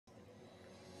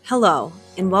Hello,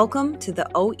 and welcome to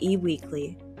the OE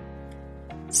Weekly.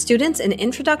 Students in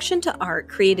Introduction to Art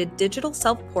created digital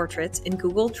self-portraits in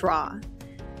Google Draw.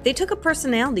 They took a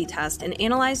personality test and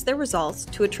analyzed their results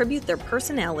to attribute their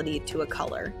personality to a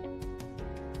color.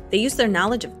 They used their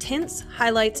knowledge of tints,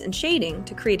 highlights, and shading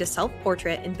to create a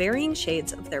self-portrait in varying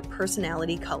shades of their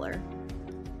personality color.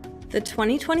 The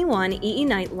 2021 EE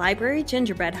Night Library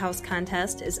Gingerbread House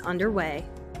Contest is underway.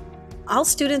 All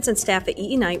students and staff at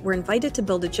EE Night were invited to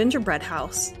build a gingerbread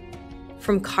house.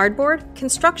 From cardboard,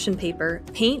 construction paper,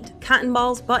 paint, cotton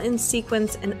balls, buttons,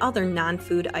 sequins, and other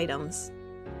non-food items.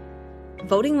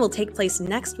 Voting will take place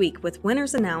next week with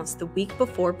winners announced the week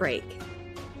before break.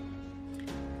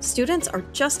 Students are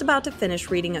just about to finish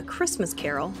reading A Christmas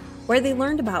Carol, where they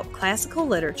learned about classical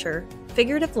literature,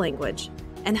 figurative language,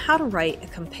 and how to write a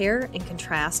compare and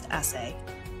contrast essay.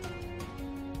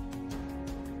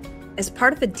 As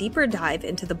part of a deeper dive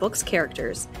into the book's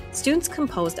characters, students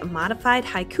composed a modified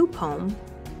haiku poem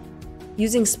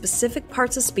using specific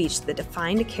parts of speech that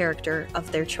defined a character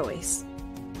of their choice.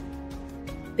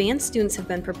 Band students have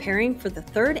been preparing for the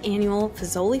third annual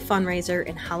Fazoli fundraiser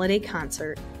and holiday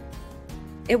concert.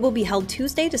 It will be held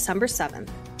Tuesday, December 7th.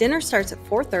 Dinner starts at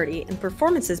 4:30 and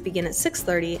performances begin at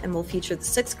 6:30 and will feature the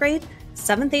 6th grade,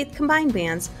 7th, 8th combined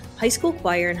bands, high school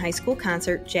choir and high school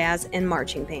concert, jazz, and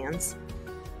marching bands.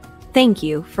 Thank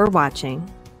you for watching.